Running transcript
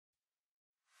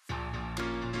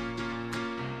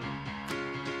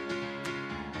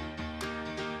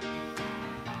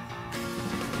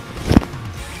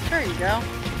There you go. All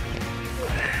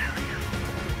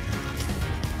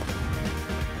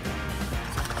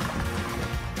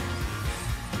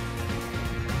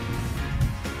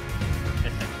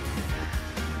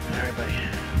right, buddy.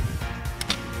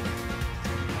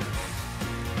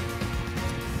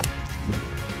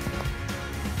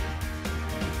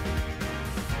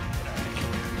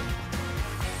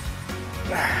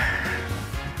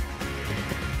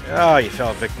 Oh, you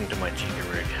fell victim to my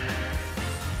Jika Rig.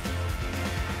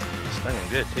 Stunning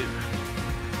good too.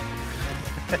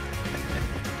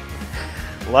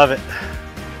 Love it.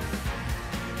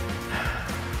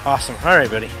 Awesome. All right,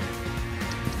 buddy.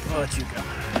 I'll let you go.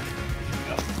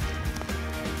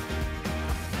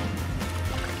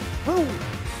 Woo.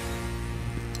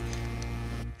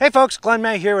 Hey folks, Glenn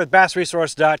May here with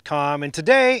BassResource.com, and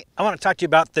today I want to talk to you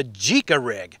about the Jika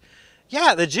Rig.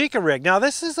 Yeah, the Jika Rig. Now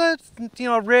this is a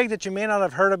rig that you may not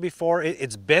have heard of before.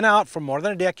 It's been out for more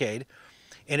than a decade,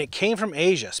 and it came from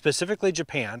Asia, specifically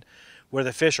Japan, where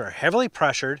the fish are heavily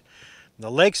pressured,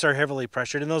 the lakes are heavily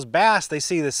pressured, and those bass, they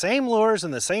see the same lures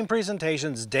and the same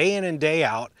presentations day in and day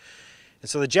out. And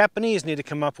so the Japanese need to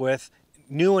come up with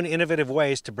new and innovative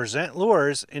ways to present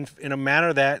lures in a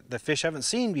manner that the fish haven't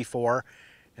seen before,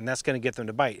 and that's going to get them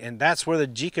to bite. And that's where the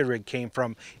Jika Rig came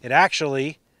from. It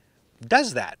actually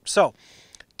does that. So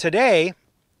today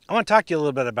I want to talk to you a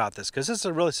little bit about this because this is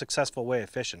a really successful way of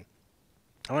fishing.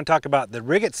 I want to talk about the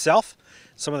rig itself,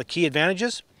 some of the key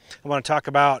advantages. I want to talk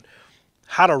about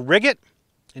how to rig it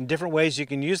in different ways you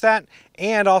can use that,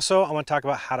 and also I want to talk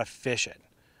about how to fish it.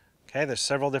 Okay, there's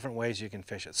several different ways you can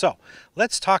fish it. So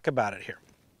let's talk about it here.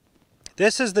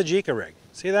 This is the Jika Rig.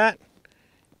 See that?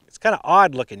 It's kind of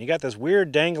odd looking. You got this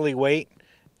weird dangly weight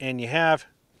and you have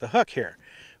the hook here.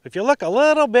 If you look a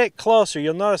little bit closer,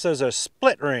 you'll notice there's a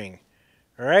split ring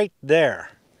right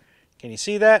there. Can you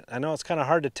see that? I know it's kind of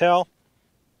hard to tell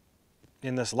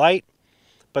in this light,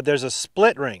 but there's a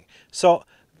split ring. So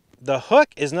the hook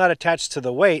is not attached to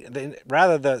the weight,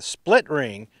 rather the split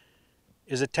ring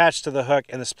is attached to the hook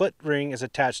and the split ring is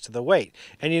attached to the weight.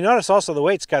 And you notice also the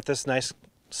weight's got this nice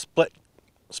split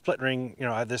ring,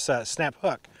 this snap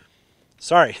hook.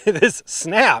 Sorry, this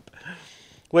snap,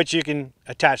 which you can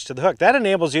attach to the hook. That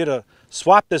enables you to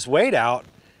swap this weight out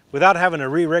without having to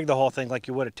re-rig the whole thing like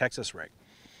you would a Texas rig.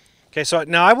 Okay, so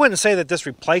now I wouldn't say that this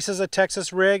replaces a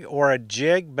Texas rig or a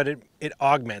jig, but it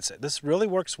augments it. This really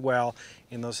works well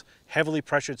in those heavily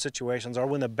pressured situations, or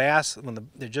when the bass,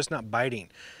 they're just not biting,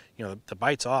 the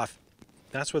bite's off.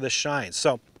 That's where this shines.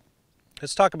 So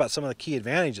let's talk about some of the key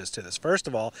advantages to this. First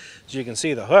of all, as you can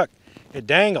see, the hook, it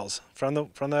dangles from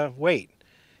the weight.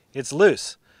 It's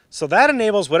loose. So that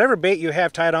enables whatever bait you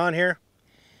have tied on here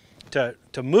to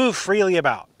move freely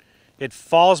about. It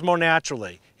falls more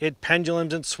naturally. It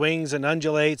pendulums and swings and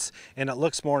undulates, and it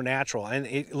looks more natural and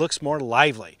it looks more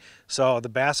lively. So the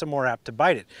bass are more apt to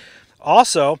bite it.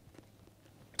 Also,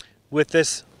 with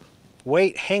this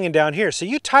weight hanging down here, so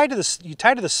you tie to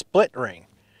the split ring,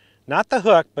 not the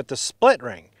hook, but the split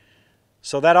ring.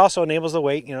 So that also enables the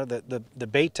weight, the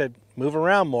bait to move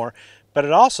around more, but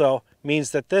it also means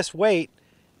that this weight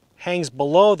hangs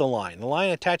below the line. The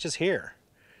line attaches here.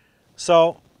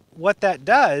 So what that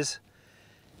does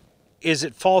is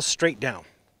it falls straight down.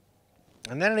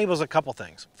 And that enables a couple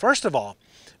things. First of all,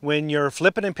 when you're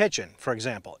flipping and pitching, for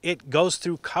example, it goes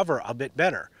through cover a bit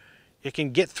better. It can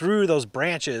get through those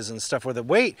branches and stuff where the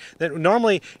weight, that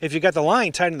normally if you got the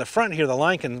line tied in the front here, the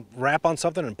line can wrap on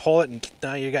something and pull it, and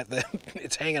now you got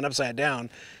it's hanging upside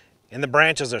down in the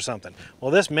branches or something.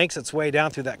 Well, this makes its way down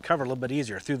through that cover a little bit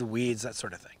easier, through the weeds, that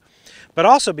sort of thing. But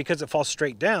also because it falls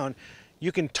straight down,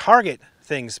 you can target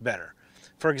things better.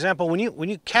 For example, when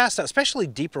you cast out, especially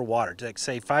deeper water, like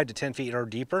say 5 to 10 feet or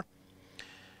deeper,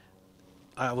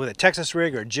 with a Texas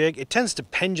rig or a jig, it tends to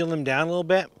pendulum down a little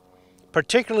bit,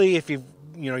 particularly if you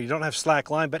don't have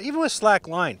slack line. But even with slack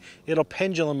line, it'll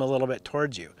pendulum a little bit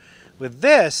towards you. With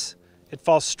this, it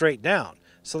falls straight down.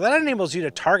 So that enables you to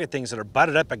target things that are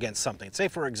butted up against something. Say,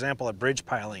 for example, a bridge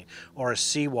piling or a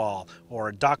seawall or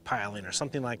a dock piling or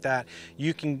something like that.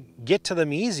 You can get to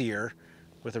them easier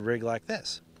with a rig like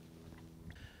this.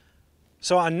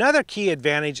 So another key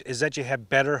advantage is that you have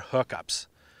better hookups.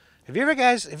 If you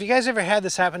guys ever had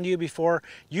this happen to you before,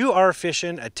 you are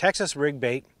fishing a Texas rig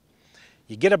bait,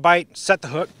 you get a bite, set the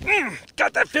hook,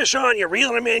 got that fish on, you're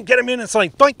reeling him in, get him in, and it's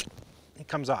like, boink, it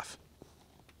comes off.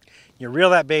 You reel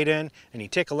that bait in and you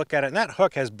take a look at it, and that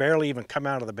hook has barely even come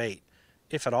out of the bait,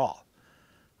 if at all.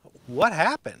 What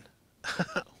happened?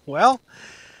 Well,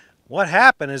 what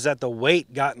happened is that the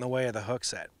weight got in the way of the hook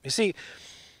set. You see,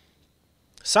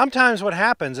 sometimes what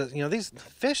happens is, these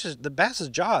fish, the bass's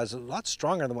jaw is a lot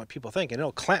stronger than what people think, and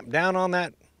it'll clamp down on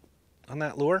that on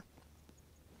that lure.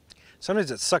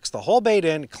 Sometimes it sucks the whole bait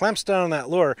in, clamps down on that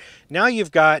lure. Now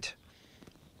you've got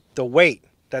the weight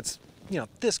that's, you know,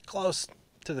 this close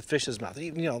to the fish's mouth,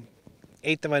 you know,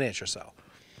 1/8 of an inch or so.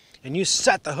 And you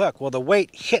set the hook. Well, the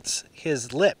weight hits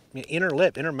his lip,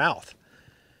 inner mouth.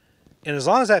 And as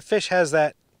long as that fish has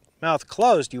that mouth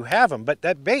closed, you have him. But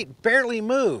that bait barely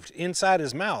moved inside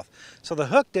his mouth. So the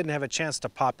hook didn't have a chance to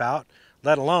pop out,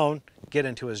 let alone get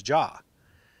into his jaw.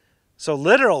 So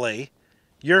literally,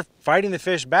 you're fighting the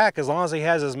fish back as long as he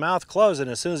has his mouth closed. And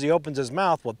as soon as he opens his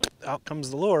mouth, well, out comes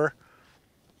the lure.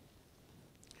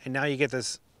 And now you get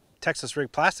this Texas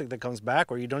rig plastic that comes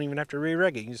back where you don't even have to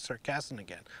re-rig it. You can just start casting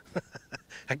again.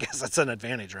 I guess that's an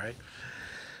advantage, right?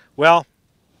 Well,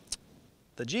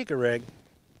 the Jika rig,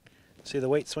 see, the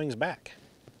weight swings back.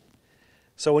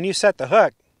 So when you set the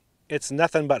hook, it's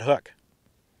nothing but hook.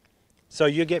 So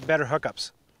you get better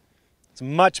hookups. It's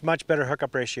much, much better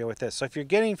hookup ratio with this. So if you're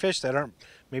getting fish that aren't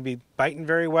maybe biting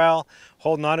very well,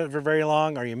 holding on to it for very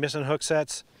long, or you're missing hook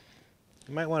sets,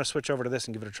 you might want to switch over to this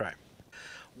and give it a try.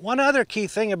 One other key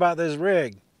thing about this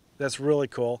rig that's really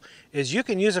cool is you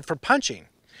can use it for punching.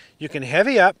 You can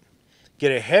heavy up,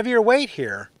 get a heavier weight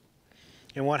here,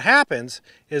 and what happens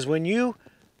is when you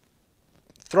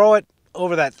throw it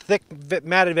over that thick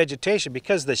matted vegetation,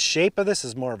 because the shape of this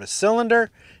is more of a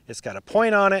cylinder, it's got a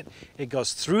point on it, it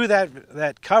goes through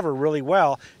that cover really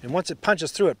well, and once it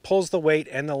punches through, it pulls the weight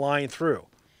and the line through.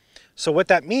 So what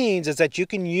that means is that you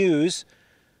can use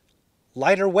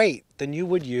lighter weight than you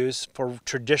would use for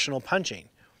traditional punching.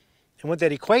 And what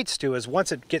that equates to is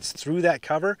once it gets through that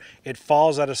cover, it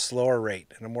falls at a slower rate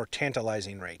and a more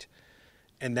tantalizing rate.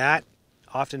 And that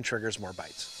often triggers more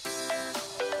bites.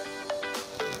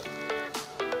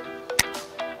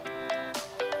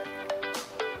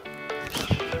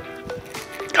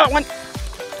 Got one.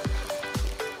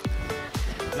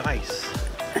 Nice.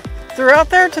 Threw out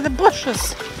there to the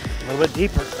bushes. A little bit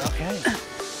deeper, okay.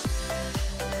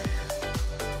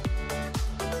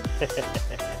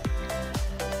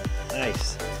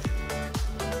 Nice.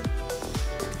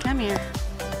 Come here.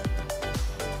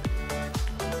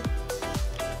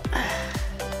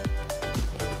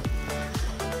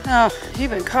 Oh, you've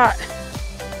been caught.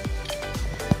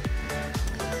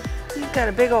 You've got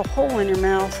a big old hole in your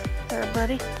mouth there,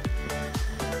 buddy.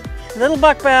 Little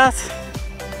buck bass.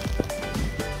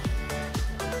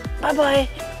 Bye-bye.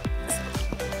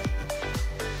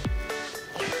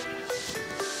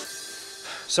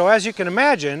 So as you can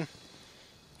imagine,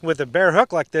 with a bare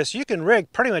hook like this, you can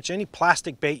rig pretty much any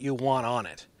plastic bait you want on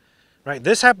it, right?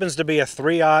 This happens to be a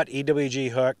 3/0 EWG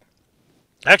hook.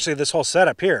 Actually, this whole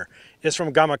setup here is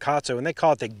from Gamakatsu, and they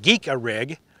call it the Jika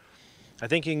Rig. I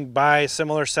think you can buy a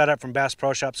similar setup from Bass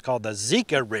Pro Shops called the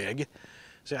Jika Rig.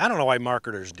 So I don't know why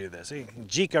marketers do this.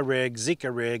 Jika Rig,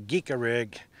 Zika Rig, Jika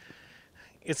Rig.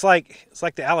 It's like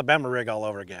the Alabama rig all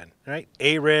over again, right?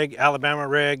 A rig, Alabama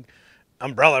rig,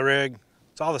 umbrella rig.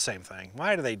 It's all the same thing.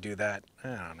 Why do they do that? I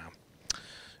don't know.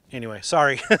 Anyway,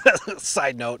 sorry,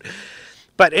 side note.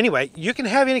 But anyway, you can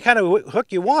have any kind of hook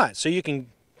you want. So you can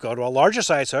go to a larger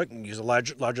size hook and use a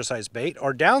larger size bait,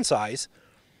 or downsize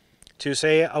to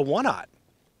say a 1/0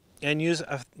 and use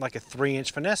like a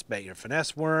 3-inch finesse bait, or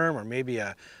finesse worm, or maybe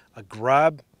a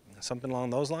grub, something along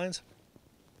those lines.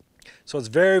 So it's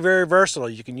very, very versatile.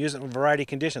 You can use it in a variety of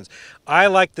conditions. I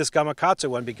like this Gamakatsu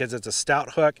one because it's a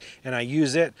stout hook, and I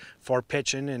use it for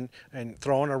pitching and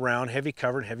throwing around heavy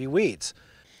cover and heavy weeds.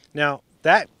 Now,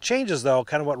 that changes, though,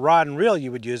 kind of what rod and reel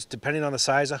you would use depending on the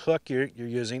size of hook you're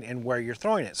using and where you're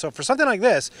throwing it. So for something like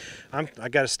this, I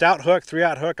got a stout hook,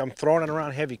 3/0 hook. I'm throwing it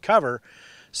around heavy cover.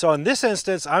 So in this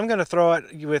instance, I'm going to throw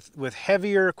it with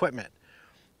heavier equipment.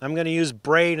 I'm going to use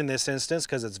braid in this instance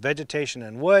because it's vegetation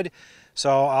and wood.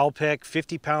 So I'll pick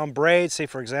 50-pound braid, say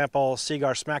for example,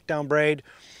 Seaguar Smackdown braid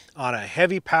on a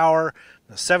heavy power,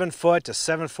 a 7-foot to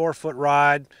 7.4-foot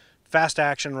rod, fast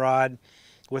action rod.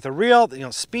 With a reel, you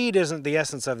know, speed isn't the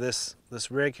essence of this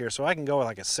rig here, so I can go with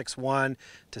like a 6:1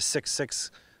 to 6:6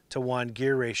 to 1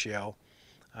 gear ratio.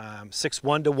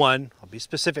 6:1 to 1, I'll be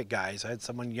specific, guys. I had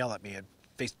someone yell at me at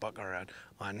Facebook or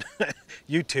on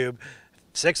YouTube.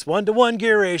 6:1 to 1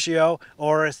 gear ratio,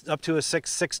 or up to a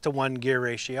 6:6 to 1 gear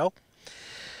ratio.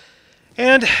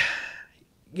 And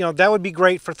you know, that would be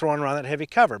great for throwing around that heavy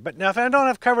cover. But now if I don't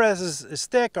have cover that's as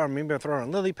thick, or maybe I'm throwing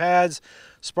on lily pads,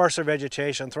 sparser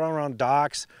vegetation, throwing around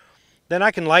docks, then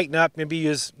I can lighten up, maybe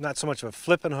use not so much of a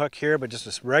flipping hook here, but just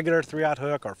a regular 3/0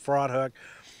 hook or 4/0 hook,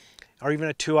 or even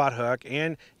a 2/0 hook,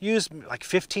 and use like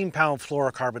 15-pound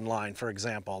fluorocarbon line, for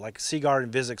example, like Seaguar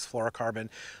and Vizix fluorocarbon.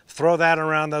 Throw that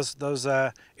around those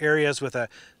areas with a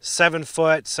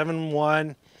 7-foot,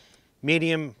 7-1,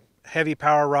 medium heavy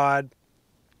power rod,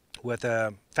 with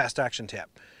a fast action tip.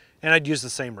 And I'd use the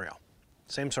same reel,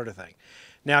 same sort of thing.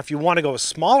 Now, if you want to go a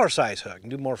smaller size hook and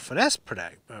do more finesse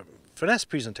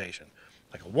presentation,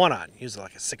 like a 1-on, use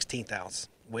like a 1/16 ounce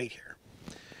weight here.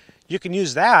 You can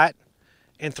use that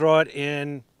and throw it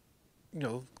in,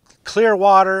 clear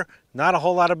water, not a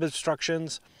whole lot of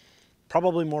obstructions,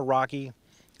 probably more rocky.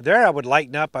 There I would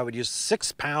lighten up. I would use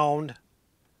 6-pound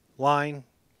line,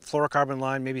 fluorocarbon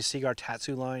line, maybe Seaguar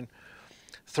Tatsu line.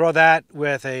 Throw that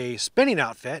with a spinning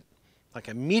outfit, like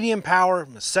a medium power, a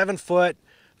 7-foot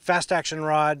fast action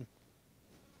rod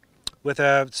with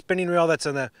a spinning reel that's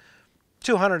in the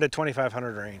 200 to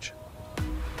 2,500 range.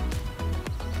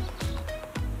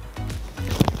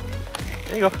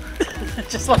 There you go.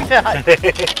 Just like that.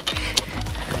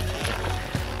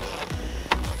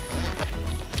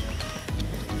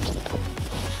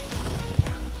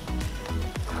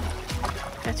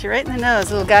 Got you right in the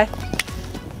nose, little guy.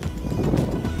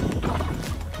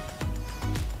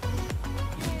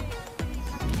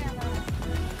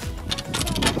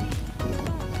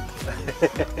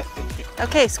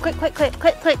 Okay, so quit,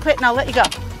 and I'll let you go.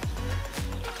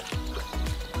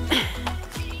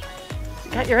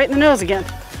 Got you right in the nose again.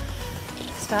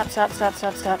 Stop.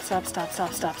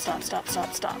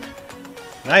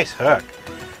 Nice hook.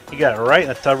 You got it right in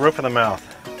the roof of the mouth.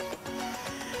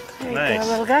 There you Nice. go,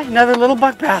 little guy. Another little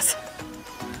buck bass.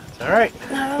 All right.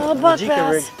 Another little buck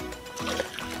bass.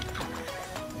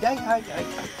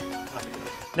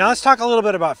 Now let's talk a little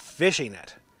bit about fishing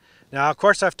it. Now, of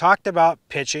course, I've talked about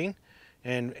pitching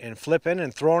and flipping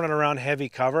and throwing it around heavy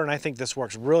cover, and I think this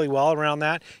works really well around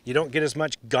that. You don't get as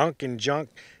much gunk and junk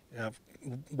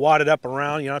wadded up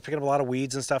around. You're not picking up a lot of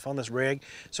weeds and stuff on this rig,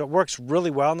 so it works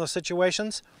really well in those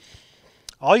situations.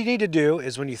 All you need to do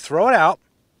is when you throw it out,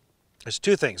 there's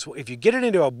two things. If you get it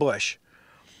into a bush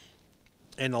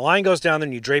and the line goes down there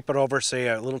and you drape it over, say,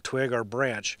 a little twig or a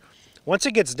branch, once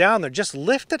it gets down there, just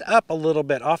lift it up a little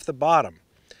bit off the bottom.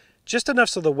 Just enough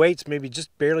so the weight's maybe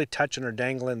just barely touching or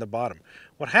dangling the bottom.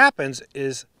 What happens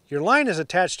is your line is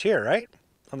attached here, right?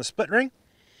 On the split ring.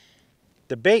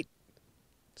 The bait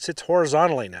sits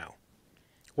horizontally now.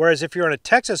 Whereas if you're on a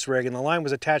Texas rig and the line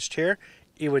was attached here,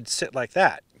 it would sit like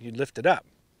that. You'd lift it up.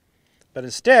 But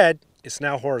instead, it's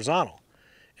now horizontal.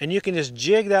 And you can just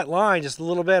jig that line just a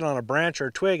little bit on a branch or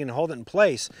a twig and hold it in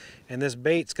place. And this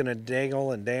bait's going to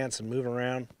dangle and dance and move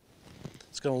around.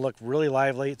 It's going to look really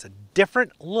lively. It's a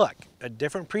different look, a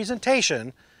different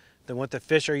presentation than what the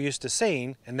fish are used to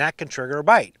seeing, and that can trigger a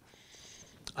bite.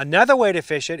 Another way to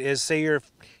fish it is, say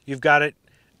you've got it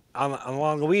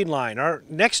along a weed line or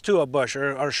next to a bush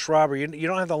or shrub, or you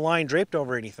don't have the line draped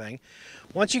over anything.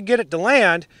 Once you get it to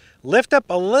land, lift up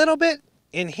a little bit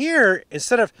in here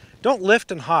don't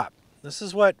lift and hop. This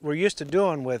is what we're used to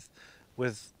doing with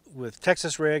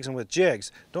Texas rigs and with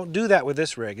jigs. Don't do that with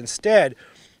this rig. Instead,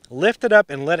 lift it up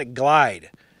and let it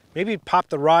glide. Maybe pop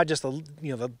the rod the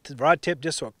rod tip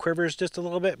just so it quivers just a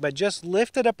little bit, but just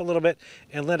lift it up a little bit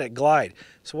and let it glide.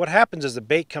 So what happens is the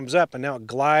bait comes up and now it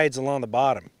glides along the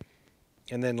bottom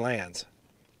and then lands.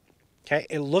 Okay,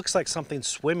 it looks like something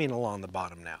swimming along the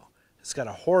bottom now. It's got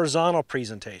a horizontal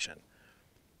presentation.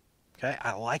 Okay,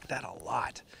 I like that a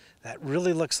lot. That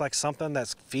really looks like something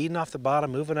that's feeding off the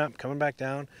bottom, moving up, coming back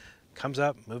down, comes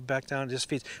up, move back down, just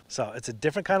feeds. So it's a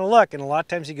different kind of look, and a lot of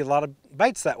times you get a lot of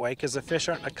bites that way because the fish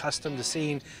aren't accustomed to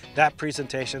seeing that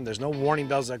presentation. There's no warning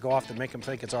bells that go off to make them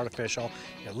think it's artificial.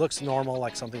 It looks normal,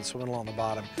 like something swimming along the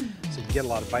bottom, so you get a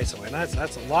lot of bites that way. And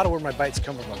that's a lot of where my bites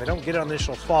come from. If I don't get it on the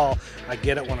initial fall, I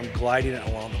get it when I'm gliding it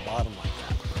along the bottom like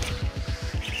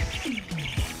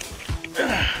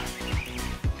that.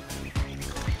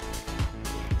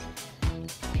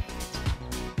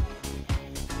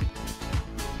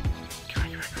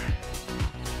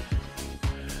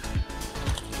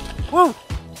 Woo! Come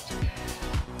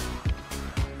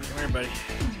here, buddy.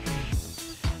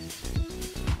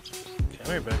 Come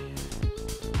here, buddy.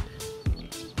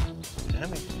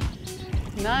 Come here.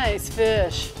 Nice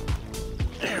fish.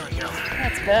 There we go.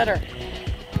 That's better.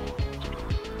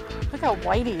 Look how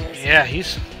white he is. Yeah,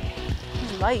 he's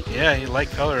light. Yeah, he's light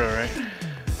color, all right.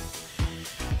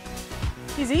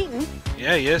 He's eating.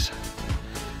 Yeah, he is.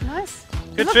 Nice.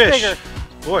 Good He fish. bigger.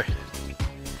 Boy.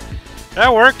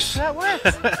 That works. That works.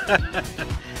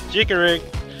 Jika Rig.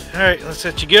 All right, let's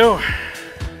let you go.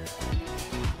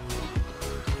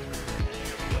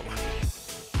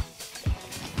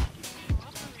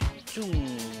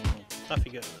 Off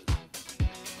you go.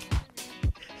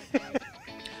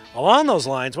 Along those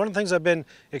lines, one of the things I've been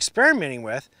experimenting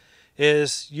with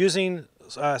is using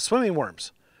swimming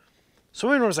worms.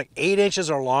 Swimming worms like 8 inches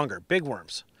or longer, big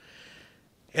worms.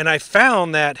 And I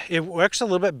found that it works a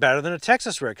little bit better than a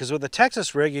Texas rig, because with the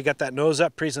Texas rig, you got that nose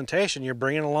up presentation. You're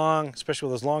bringing along, especially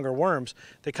with those longer worms,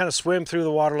 they kind of swim through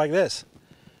the water like this.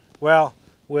 Well,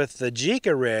 with the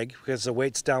Jika rig, because the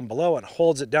weight's down below, it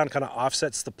holds it down, kind of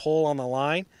offsets the pull on the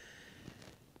line.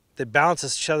 They balance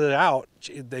each other out.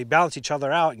 They balance each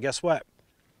other out, and guess what?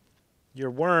 Your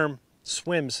worm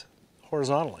swims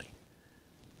horizontally.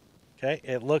 Okay,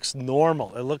 it looks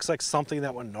normal. It looks like something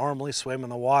that would normally swim in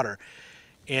the water.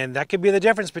 And that could be the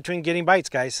difference between getting bites,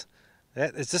 guys.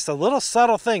 It's just a little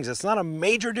subtle things. It's not a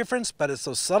major difference, but it's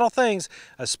those subtle things,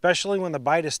 especially when the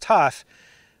bite is tough.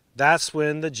 That's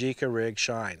when the Jika rig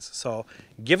shines. So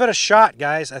give it a shot,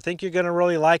 guys. I think you're going to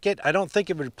really like it. I don't think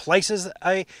it replaces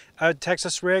a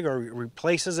Texas rig or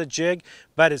replaces a jig,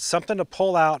 but it's something to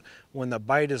pull out when the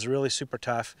bite is really super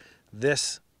tough.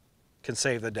 This can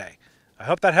save the day. I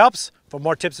hope that helps. For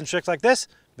more tips and tricks like this,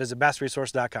 visit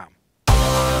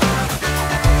BassResource.com.